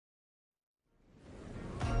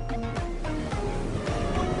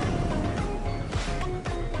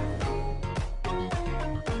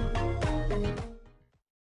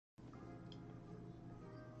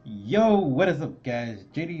Yo, what is up, guys?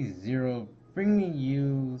 JD0 bringing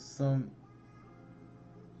you some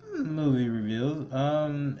movie reviews.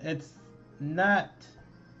 It's not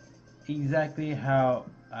exactly how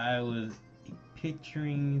I was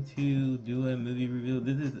picturing to do a movie review.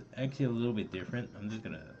 This is actually a little bit different. I'm just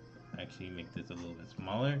gonna actually make this a little bit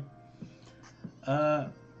smaller. Uh,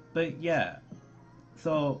 but yeah.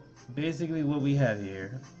 So basically, what we have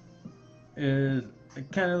here is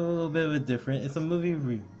kind of a little bit of a different. It's a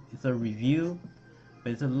it's a review,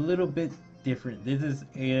 but it's a little bit different. This is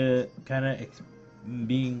a kind of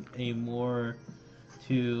being a more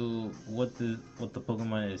to what the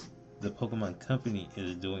Pokemon is, the Pokemon company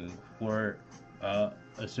is doing for a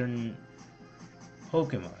certain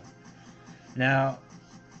Pokemon. Now,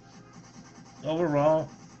 overall,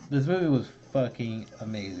 this movie was fucking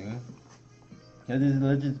amazing.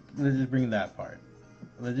 Let's just bring that part.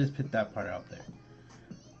 Let's just put that part out there.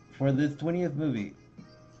 For this 20th movie,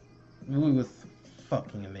 the movie was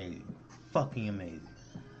fucking amazing. Fucking amazing.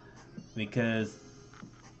 Because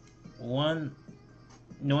one,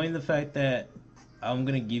 knowing the fact that I'm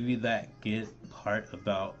gonna give you that good part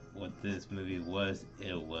about what this movie was,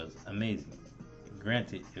 it was amazing.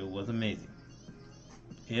 Granted, it was amazing.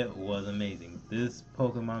 It was amazing. This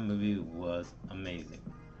Pokemon movie was amazing.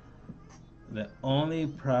 The only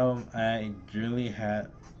problem I really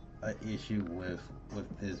had an issue with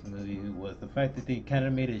this movie was the fact that they kind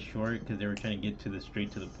of made it short because they were trying to get to the straight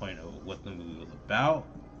to the point of what the movie was about.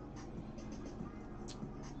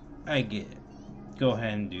 I get it. Go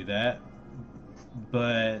ahead and do that,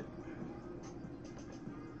 but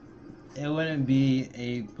it wouldn't be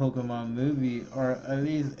a Pokemon movie, or at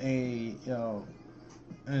least a,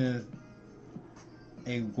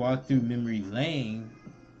 a walk through memory lane,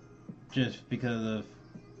 just because of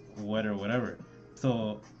what or whatever.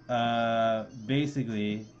 So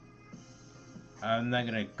basically, I'm not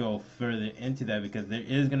gonna go further into that because there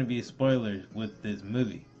is gonna be spoilers with this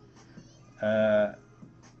movie. Uh,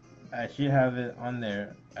 I should have it on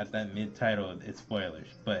there at that mid title. It's spoilers,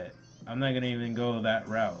 but I'm not gonna even go that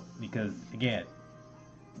route because again,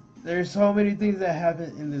 there's so many things that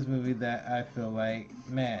happen in this movie that I feel like,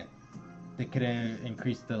 man, they could have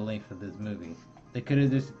increased the length of this movie. They could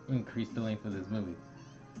have just increased the length of this movie.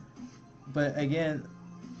 But again,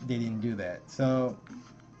 they didn't do that. So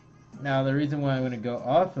now the reason why I'm gonna go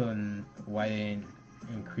off on why they didn't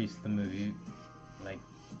increase the movie, like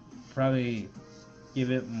probably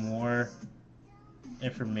give it more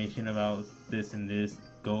information about this and this,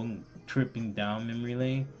 going tripping down memory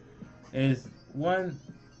lane, is one,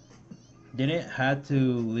 they didn't have to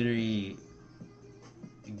literally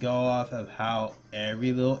go off of how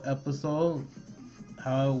every little episode,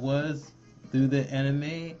 how it was through the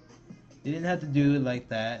anime. They didn't have to do it like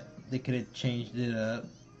that. They could have changed it up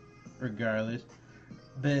regardless.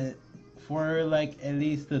 But for like at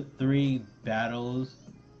least the three battles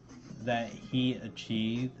that he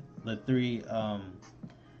achieved, the three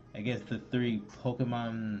I guess the three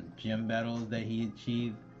Pokemon gym battles that he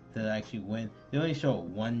achieved to actually win. They only show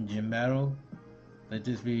one gym battle. Let's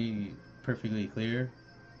just be perfectly clear.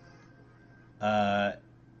 Uh,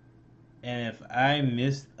 and if I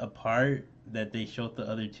missed a part that they showed the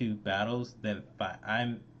other two battles, then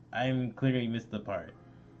fine. I'm clearly missed the part.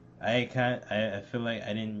 I feel like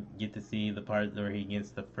I didn't get to see the part where he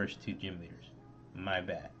against the first two gym leaders. My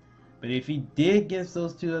bad. But if he did against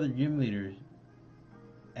those two other gym leaders,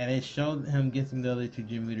 and it showed him getting the other two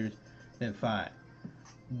gym leaders, then fine.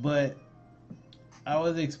 But I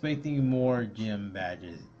was expecting more gym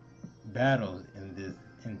badges battles in this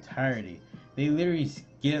entirety. They literally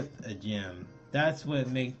skipped a gym. That's what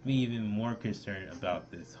makes me even more concerned about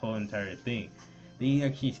this whole entire thing. They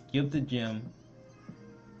actually skipped the gym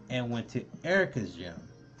and went to Erica's gym.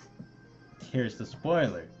 Here's the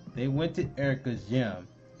spoiler. They went to Erica's gym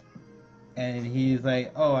and he's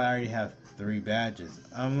like, "Oh, I already have 3 badges."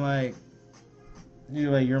 I'm like,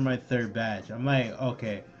 you're my third badge. I'm like,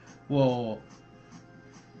 okay, well,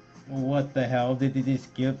 what the hell? Did he just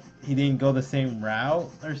skip? He didn't go the same route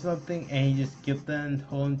or something, and he just skipped and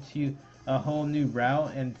whole to a whole new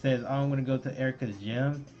route and says, "Oh, I'm gonna go to Erica's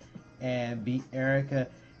gym and beat Erica,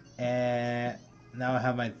 and now I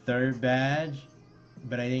have my third badge,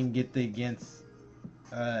 but I didn't get the against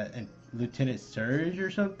Lieutenant Surge or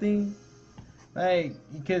something." Like,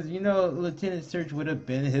 because Lieutenant Surge would have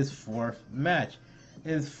been his fourth match,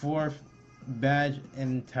 his fourth badge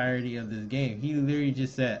entirety of this game. He literally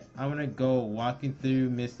just said, "I'm gonna go walking through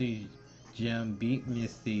Misty's gym, beat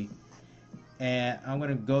Misty, and I'm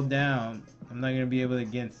gonna go down. I'm not gonna be able to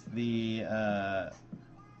against the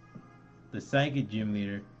psychic gym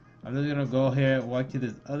leader. I'm just gonna go here, walk to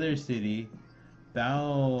this other city,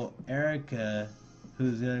 battle Erica,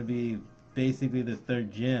 who's gonna be basically the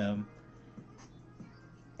third gym,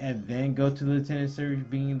 and then go to Lieutenant Surge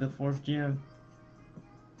being the fourth gym?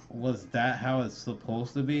 Was that how it's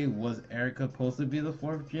supposed to be? Was Erica supposed to be the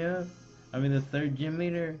fourth gym? I mean, the third gym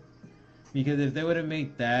leader? Because if they would have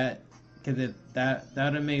made that, because that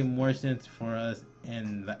would have made more sense for us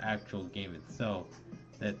in the actual game itself.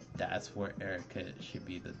 That's where Erica should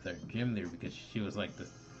be the third gym leader, because she was like the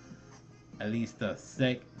at least the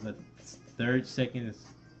third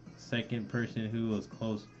second person who was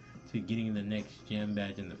close to getting the next gym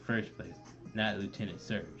badge in the first place, not Lieutenant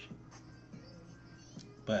Surge.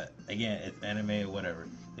 But again, it's anime or whatever.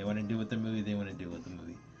 They want to do with the movie. They want to do with the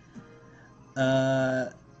movie.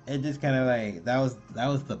 It just kind of like that was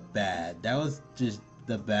the bad. That was just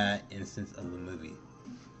the bad instance of the movie.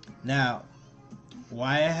 Now,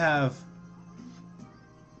 why I have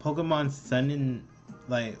Pokemon Sun and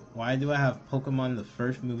like why do I have Pokemon the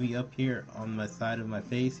first movie up here on my side of my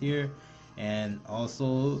face here, and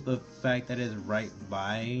also the fact that it's right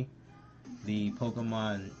by the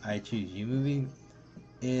Pokemon I Choose You movie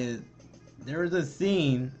is there was a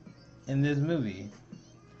scene in this movie.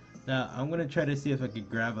 Now I'm gonna try to see if I could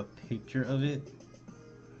grab a picture of it.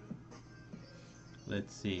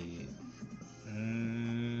 Let's see.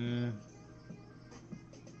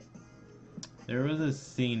 There was a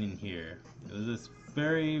scene in here. It was this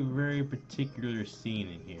very, very particular scene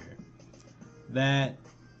in here that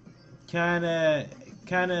kind of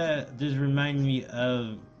just reminded me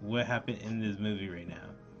of what happened in this movie right now.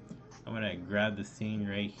 I'm gonna grab the scene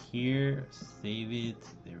right here, save it.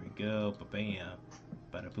 There we go. Ba-bam,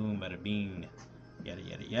 bada boom, bada bing, yada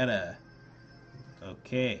yada yada.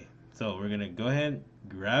 Okay, so we're gonna go ahead,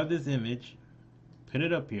 grab this image, put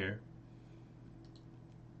it up here.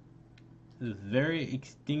 This very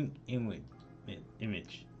extinct image.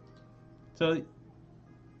 So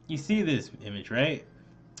you see this image, right?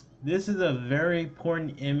 This is a very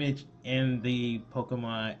important image in the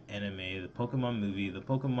Pokemon anime, the Pokemon movie, the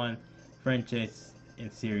Pokemon franchise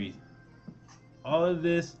and series. All of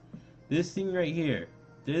this scene right here,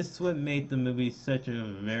 this is what made the movie such a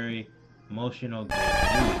very emotional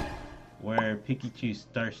great movie, where Pikachu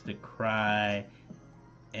starts to cry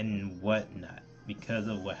and whatnot because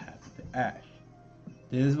of what happened to Ash.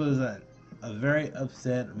 This was a very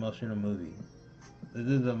upset, emotional movie. This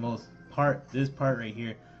is the most part. This part right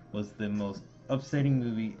here was the most upsetting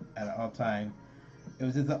movie at all time. It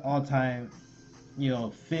was just an all-time,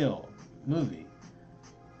 feel movie.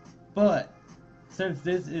 But since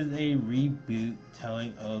this is a reboot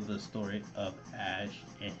telling of the story of Ash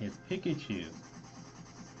and his Pikachu,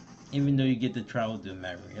 even though you get to travel to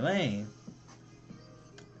Memory Lane,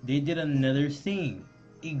 they did another scene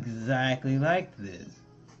exactly like this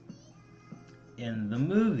in the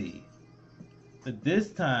movie. But this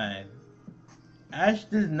time, Ash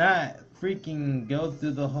does not freaking go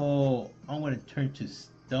through the whole I'm gonna turn to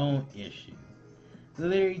stone issue.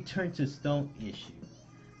 Literally turn to stone issue.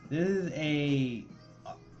 This is a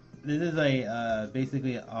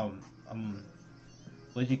basically what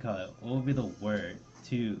do you call it? What would be the word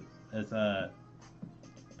to as a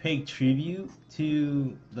pay tribute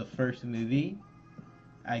to the first movie?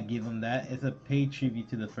 I give them that. It's a paid tribute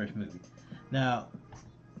to the first movie. Now,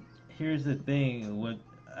 here's the thing. It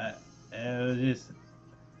was just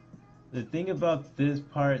the thing about this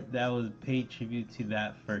part that was paid tribute to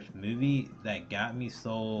that first movie that got me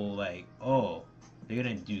so like, oh, they're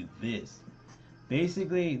gonna do this.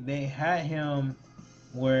 Basically, they had him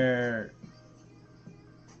where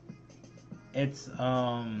it's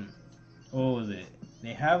what was it?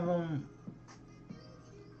 They have him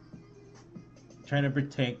trying to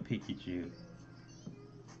protect Pikachu,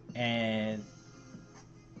 and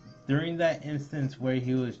during that instance where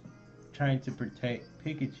he was trying to protect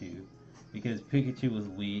Pikachu, because Pikachu was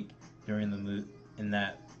weak during the in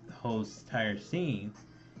that whole entire scene,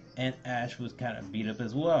 and Ash was kind of beat up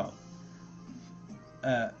as well.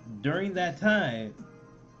 During that time,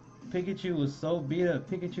 Pikachu was so beat up,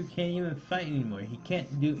 Pikachu can't even fight anymore. He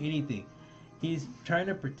can't do anything. He's trying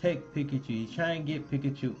to protect Pikachu. He's trying to get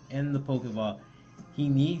Pikachu in the Pokeball. He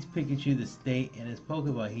needs Pikachu to stay in his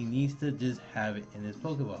Pokeball. He needs to just have it in his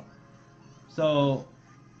Pokeball. So,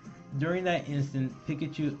 during that instant,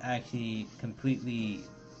 Pikachu actually completely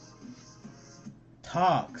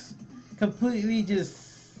talks. Completely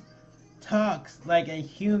just talks like a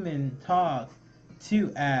human talk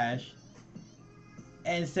to Ash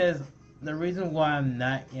and says, the reason why I'm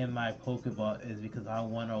not in my Pokeball is because I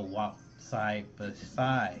want to walk side by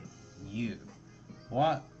side you.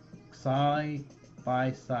 Walk side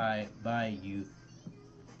by side by you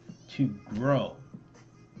to grow.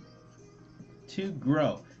 to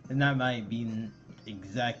grow. And that might be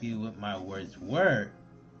exactly what my words were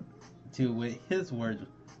to what his words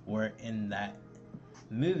were in that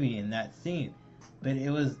movie, in that scene. But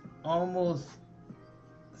it was almost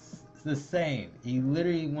the same. He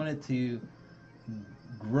literally wanted to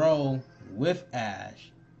grow with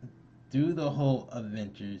Ash through the whole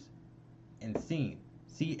adventures and see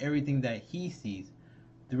everything that he sees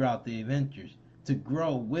throughout the adventures, to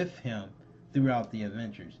grow with him throughout the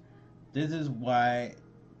adventures. This is why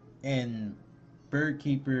in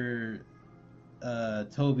Birdkeeper,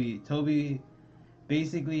 Toby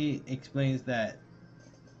basically explains that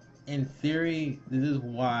in theory, this is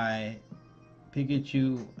why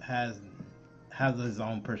Pikachu has his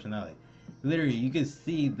own personality. Literally, you can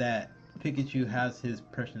see that Pikachu has his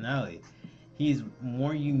personality. He's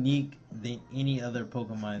more unique than any other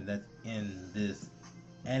Pokemon that's in this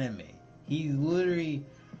anime. He literally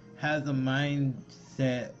has a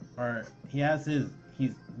mindset, or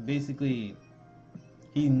he's basically,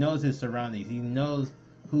 he knows his surroundings. He knows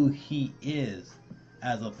who he is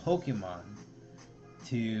as a Pokemon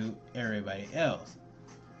to everybody else.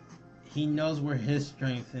 He knows where his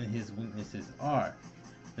strengths and his weaknesses are.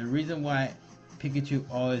 The reason why Pikachu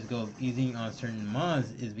always goes easy on certain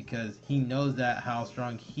mons is because he knows that how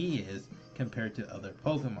strong he is compared to other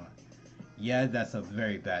Pokemon. Yeah, that's a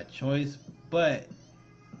very bad choice, but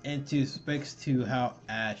into specs to how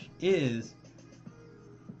Ash is,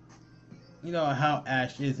 how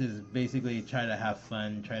Ash is basically try to have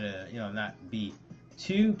fun, try to, not be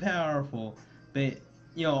too powerful, but,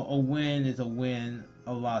 a win is a win,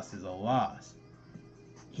 a loss is a loss.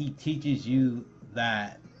 He teaches you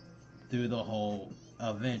that through the whole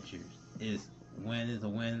adventures. Is win is a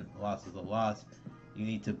win, loss is a loss. You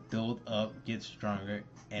need to build up, get stronger,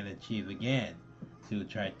 and achieve again to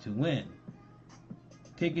try to win.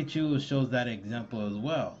 Pikachu shows that example as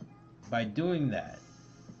well. By doing that,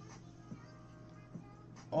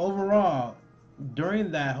 overall,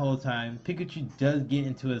 during that whole time, Pikachu does get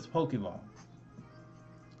into his Pokeball.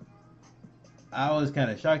 I was kind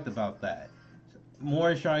of shocked about that.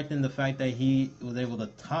 More shocked than the fact that he was able to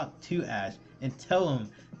talk to Ash and tell him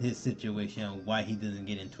his situation and why he doesn't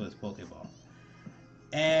get into his Pokeball.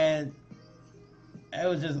 And it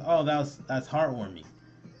was just, that's heartwarming.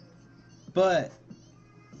 But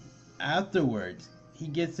afterwards, he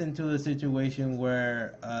gets into a situation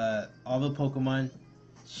where all the Pokemon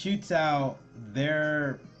shoots out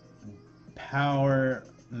their power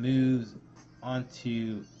moves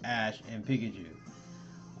onto Ash and Pikachu.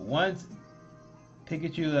 Once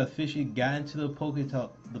Pikachu officially got into the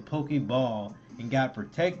Pokeball and got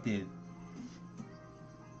protected,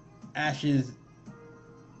 Ash is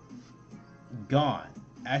gone.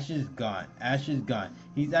 Ash is gone. Ash is gone.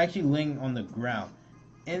 He's actually laying on the ground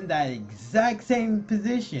in that exact same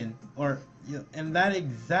position,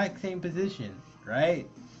 right?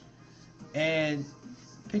 And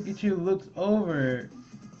Pikachu looks over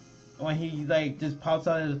when he just pops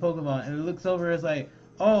out of his Pokemon, and looks over, it's like,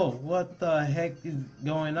 oh, what the heck is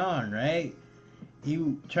going on, right?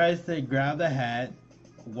 He tries to grab the hat,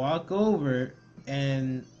 walk over,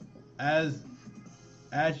 and as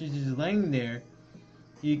Ash is just laying there,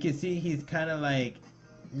 you can see he's kind of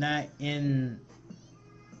not in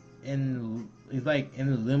he's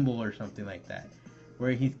in limbo or something like that,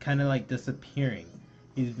 where he's kind of disappearing.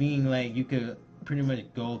 He's being you could pretty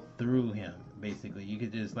much go through him, basically. You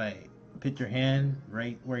could just put your hand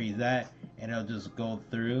right where he's at, and it'll just go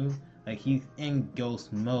through. He's in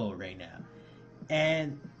ghost mode right now.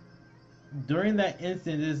 And during that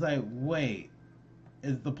instant, it's wait,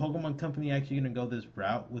 is the Pokemon Company actually gonna go this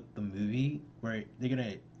route with the movie, where they're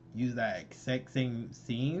gonna use that exact same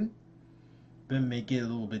scene, but make it a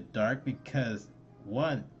little bit dark? Because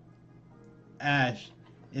one, Ash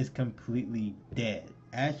is completely dead.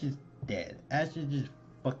 Ash is dead. Ash is just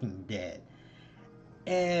fucking dead.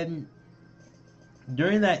 And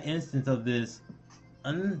during that instance of this,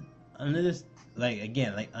 under this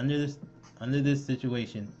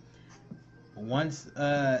situation, once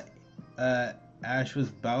Ash was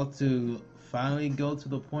about to finally go to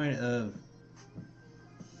the point of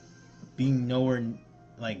being nowhere,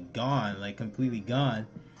 gone, completely gone,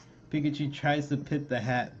 Pikachu tries to put the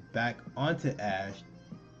hat back onto Ash,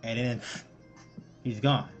 and then he's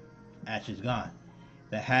gone. Ash is gone.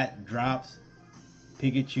 The hat drops.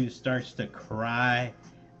 Pikachu starts to cry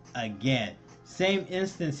again. Same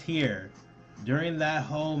instance here. During that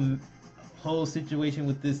whole situation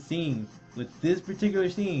with this scene, with this particular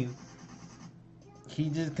scene, he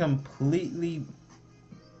just completely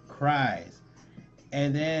cries.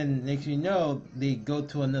 And then next you know, they go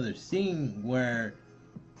to another scene where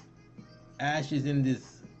Ash is in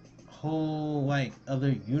this whole like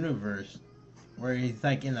other universe where he's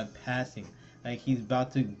like in a passing, like he's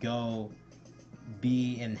about to go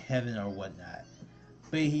be in heaven or whatnot,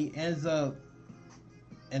 but he ends up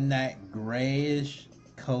in that grayish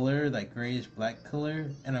color, like grayish black color,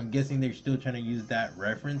 and I'm guessing they're still trying to use that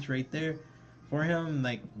reference right there for him,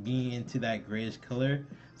 like being into that grayish color.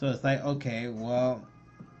 So it's like, okay, well,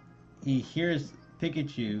 he hears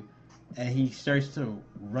Pikachu, and he starts to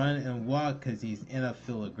run and walk because he's in a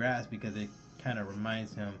field of grass, because it kind of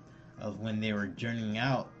reminds him of when they were journeying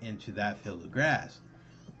out into that field of grass.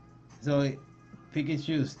 So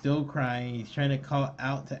Pikachu is still crying. He's trying to call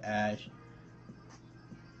out to Ash,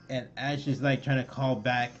 and Ash is like trying to call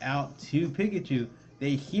back out to Pikachu.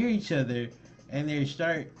 They hear each other, and they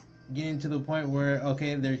start getting to the point where,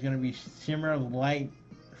 okay, there's gonna be shimmer of light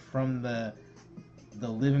from the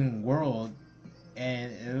living world,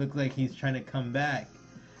 and it looks like he's trying to come back.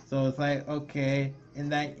 So it's like, okay, in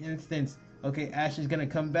that instance, okay, Ash is gonna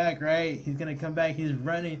come back, right? He's gonna come back. He's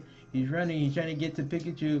running. He's running. He's trying to get to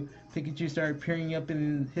Pikachu. Pikachu started appearing up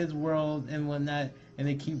in his world and whatnot, and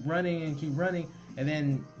they keep running and keep running. And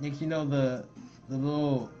then next you know, the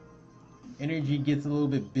little energy gets a little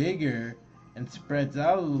bit bigger and spreads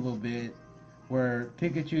out a little bit, where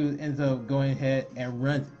Pikachu ends up going ahead and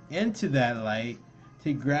runs into that light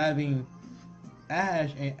to grabbing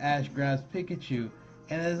Ash, and Ash grabs Pikachu,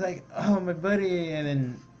 and it's like, oh my buddy, and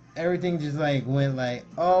then everything just like went like,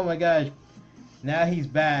 oh my gosh, now he's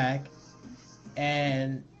back,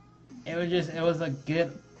 and it was a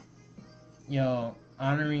good,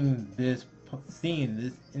 honoring this scene,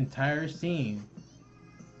 this entire scene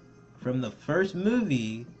from the first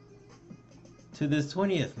movie to this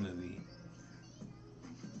 20th movie.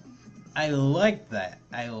 I like that.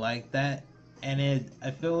 I like that, and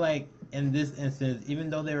I feel like in this instance, even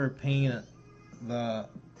though they were paying the,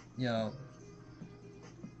 you know,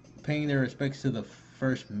 paying their respects to the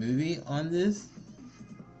first movie on this,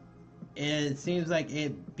 it seems like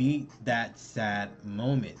it beat that sad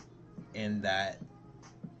moment. In that,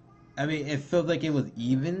 I mean, it felt like it was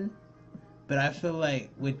even, but I feel like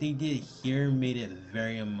what they did here made it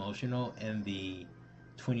very emotional in the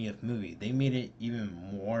 20th movie. They made it even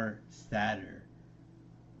more sadder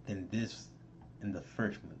than this in the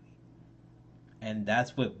first movie. And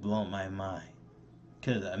that's what blew my mind.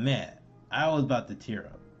 Because, man, I was about to tear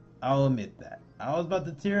up. I'll admit that. I was about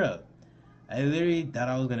to tear up. I literally thought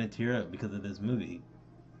I was going to tear up because of this movie.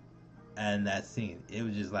 And that scene. It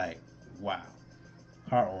was just like, wow.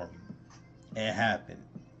 Heartwarming. It happened.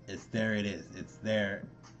 It's there, it is. It's there.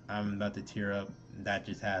 I'm about to tear up. That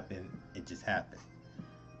just happened. It just happened.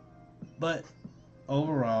 But,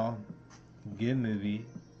 overall, good movie.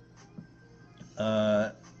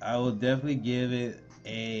 I will definitely give it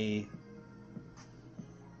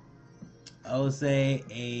I would say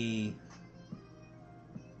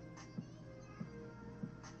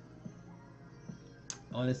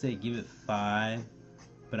I want to say give it 5,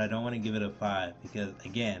 but I don't want to give it a 5 because,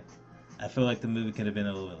 again, I feel like the movie could have been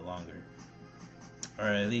a little bit longer. Or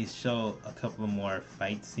at least show a couple more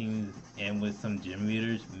fight scenes and with some gym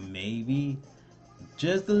leaders, maybe.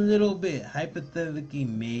 Just a little bit. Hypothetically,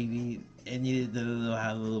 maybe it needed to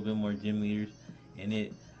have a little bit more gym leaders in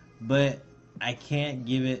it. But I can't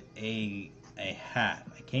give it a half.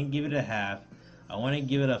 I can't give it a half. I want to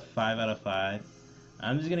give it a 5 out of 5.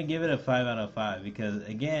 I'm just going to give it a 5 out of 5 because,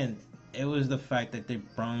 again, it was the fact that they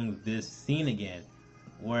brought this scene again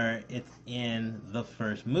where it's in the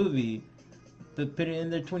first movie, but put it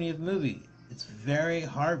in their 20th movie. It's very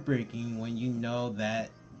heartbreaking when you know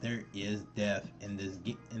that there is death in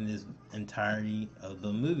this entirety of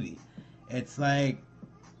the movie. It's like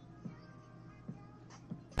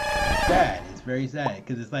sad. It's very sad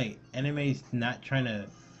because it's like anime's not trying to,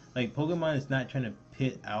 like Pokemon is not trying to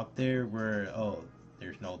put out there where, oh,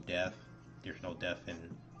 there's no death in,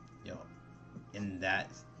 you know, in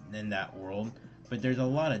that world. But there's a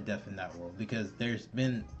lot of death in that world because there's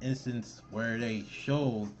been instances where they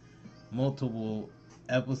showed multiple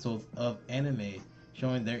episodes of anime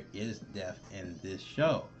showing there is death in this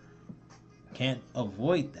show. Can't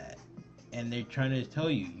avoid that. And they're trying to tell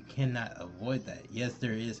you, you cannot avoid that. Yes,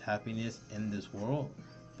 there is happiness in this world,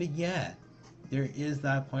 but yeah, there is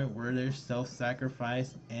that point where there's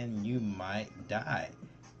self-sacrifice and you might die.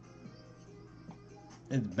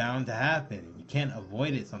 It's bound to happen. You can't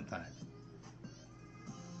avoid it sometimes.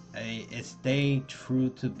 It stay true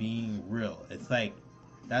to being real. It's like,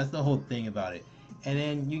 that's the whole thing about it. And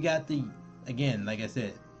then you got the, again, like I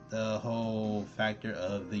said, the whole factor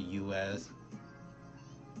of the U.S.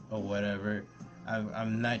 or whatever.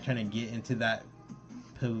 I'm not trying to get into that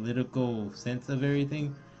political sense of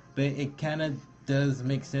everything, but it kind of does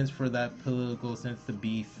make sense for that political sense to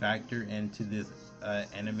be factored into this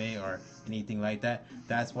anime or anything like that.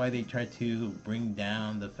 That's why they try to bring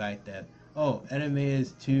down the fact that, oh, anime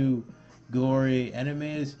is too gory, anime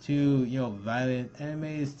is too, violent, anime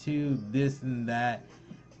is too this and that.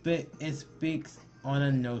 But it speaks on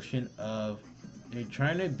a notion of they're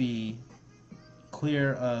trying to be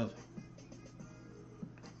clear of,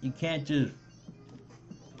 you can't just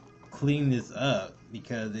clean this up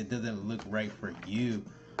because it doesn't look right for you,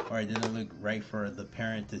 or it doesn't look right for the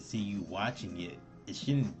parent to see you watching it. It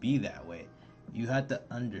shouldn't be that way. You have to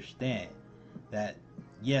understand that,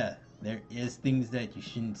 yeah, there is things that you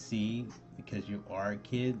shouldn't see because you are a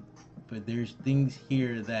kid, but there's things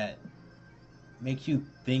here that makes you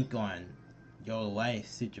think on your life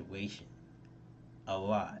situation a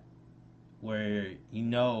lot, where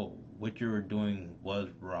what you were doing was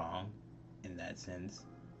wrong in that sense,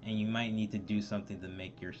 and you might need to do something to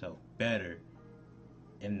make yourself better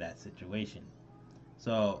in that situation.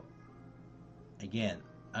 So, again,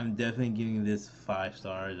 I'm definitely giving this 5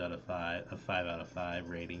 stars out of 5, a 5 out of 5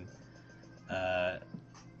 rating. Uh,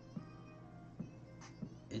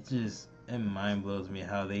 it mind blows me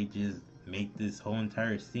how they just make this whole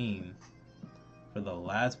entire scene for the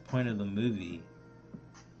last point of the movie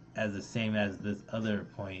as the same as this other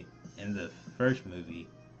point in the first movie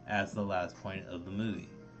as the last point of the movie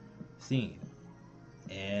scene.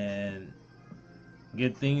 And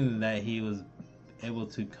good thing that he was able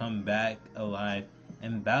to come back alive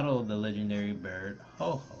and battle the legendary bird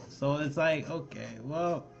Ho Ho. So it's like, okay,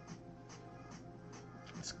 well,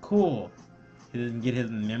 it's cool. He didn't get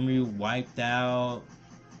his memory wiped out.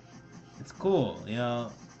 It's cool,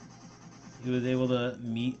 He was able to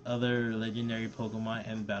meet other legendary Pokemon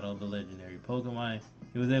and battle the legendary Pokemon.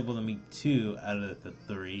 He was able to meet 2 out of the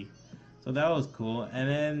 3. So that was cool. And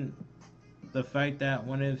then the fact that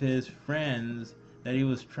one of his friends that he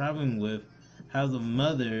was traveling with has a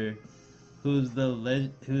mother who's the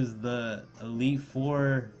Elite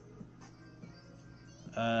Four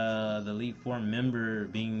member,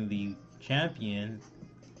 being the champion,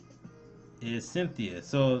 is Cynthia.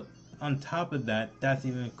 So on top of that, that's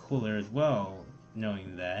even cooler as well,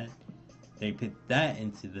 knowing that they put that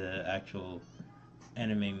into the actual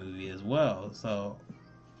anime movie as well. So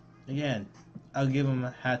again, I'll give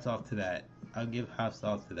them hats off to that. I'll give hats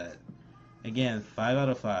off to that. Again, 5 out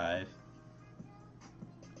of 5.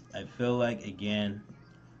 I feel like, again,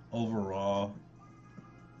 overall,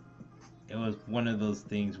 it was one of those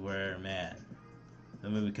things where, man, the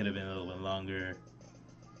movie could have been a little bit longer,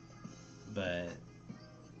 but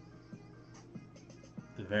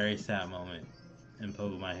a very sad moment in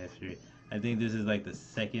Pokemon history. I think this is like the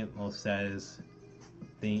second most saddest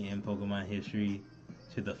thing in Pokemon history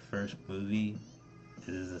to the first movie. This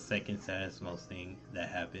is the second saddest most thing that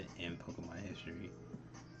happened in Pokemon history.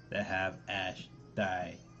 That have Ash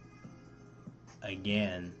die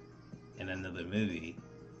again in another movie,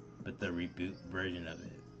 but the reboot version of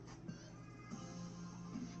it.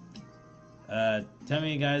 Tell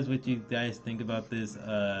me, guys, what you guys think about this.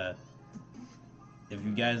 If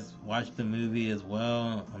you guys watched the movie as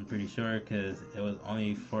well, I'm pretty sure, because it was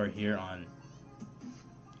only for here on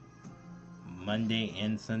Monday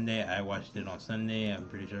and Sunday. I watched it on Sunday. I'm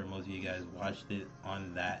pretty sure most of you guys watched it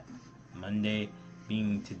on that Monday,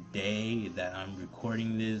 being today that I'm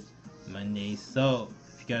recording this Monday. So,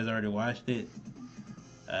 if you guys already watched it,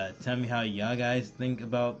 tell me how y'all guys think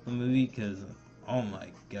about the movie, because oh my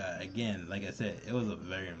god, again, like I said, it was a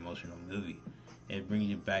very emotional movie. It brings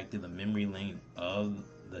you back to the memory lane of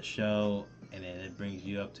the show, and then it brings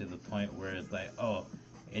you up to the point where it's like, oh,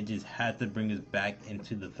 it just had to bring us back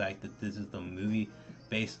into the fact that this is the movie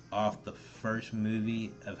based off the first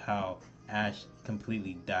movie of how Ash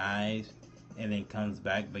completely dies and then comes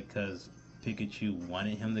back because Pikachu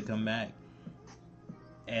wanted him to come back.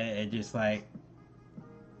 And it just like,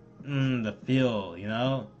 the feel,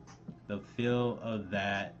 the feel of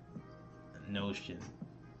that notion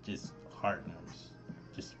just heartwarms,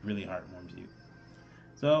 just really heartwarms you.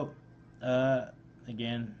 So,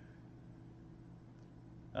 again,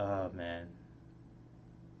 oh man,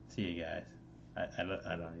 see you guys. I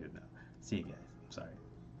don't even know. See you guys. I'm sorry.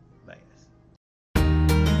 Bye.